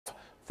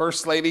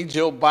First Lady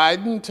Jill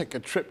Biden took a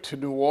trip to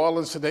New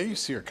Orleans today. You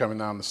see her coming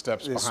down the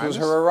steps behind us. This was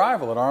her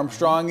arrival at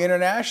Armstrong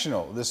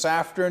International this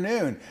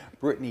afternoon.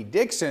 Brittany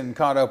Dixon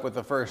caught up with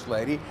the First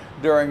Lady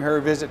during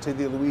her visit to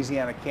the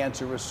Louisiana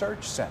Cancer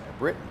Research Center.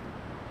 Brittany.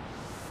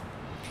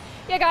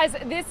 Yeah, guys,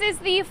 this is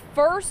the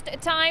first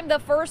time the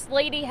First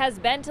Lady has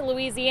been to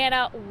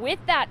Louisiana with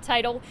that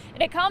title,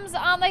 and it comes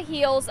on the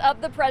heels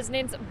of the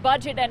president's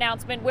budget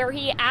announcement where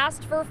he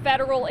asked for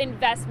federal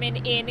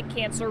investment in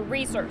cancer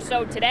research.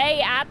 So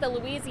today at the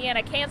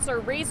Louisiana Cancer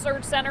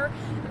Research Center,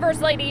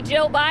 First Lady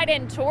Jill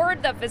Biden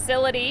toured the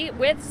facility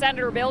with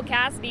Senator Bill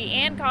Cassidy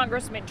and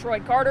Congressman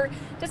Troy Carter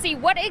to see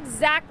what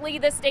exactly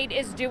the state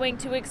is doing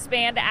to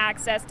expand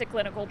access to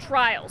clinical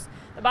trials.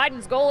 The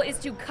Biden's goal is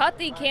to cut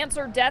the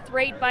cancer death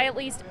rate by at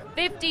least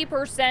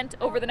 50%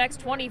 over the next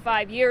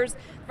 25 years.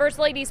 First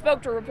Lady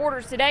spoke to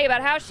reporters today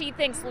about how she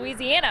thinks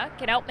Louisiana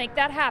can help make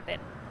that happen.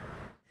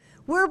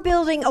 We're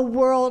building a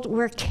world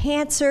where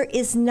cancer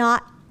is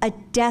not a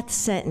death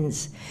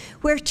sentence,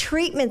 where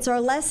treatments are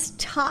less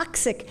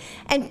toxic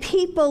and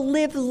people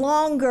live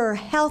longer,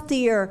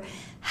 healthier,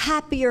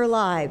 happier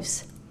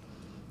lives.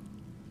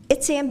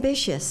 It's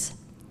ambitious,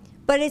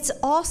 but it's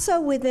also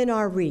within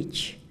our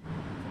reach.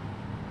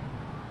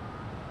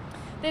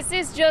 This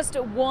is just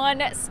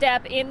one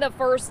step in the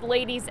First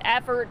Lady's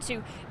effort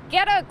to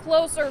get a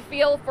closer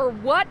feel for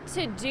what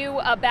to do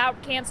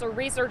about cancer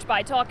research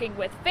by talking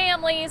with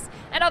families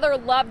and other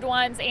loved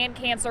ones and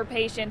cancer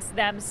patients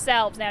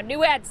themselves. Now,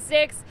 new at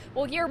 6,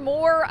 we'll hear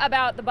more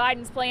about the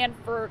Biden's plan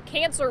for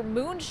Cancer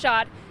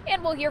Moonshot,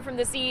 and we'll hear from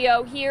the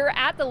CEO here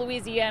at the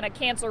Louisiana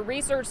Cancer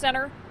Research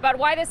Center about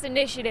why this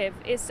initiative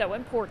is so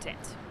important.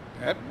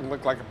 That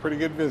looked like a pretty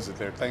good visit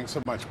there. Thanks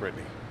so much,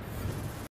 Brittany.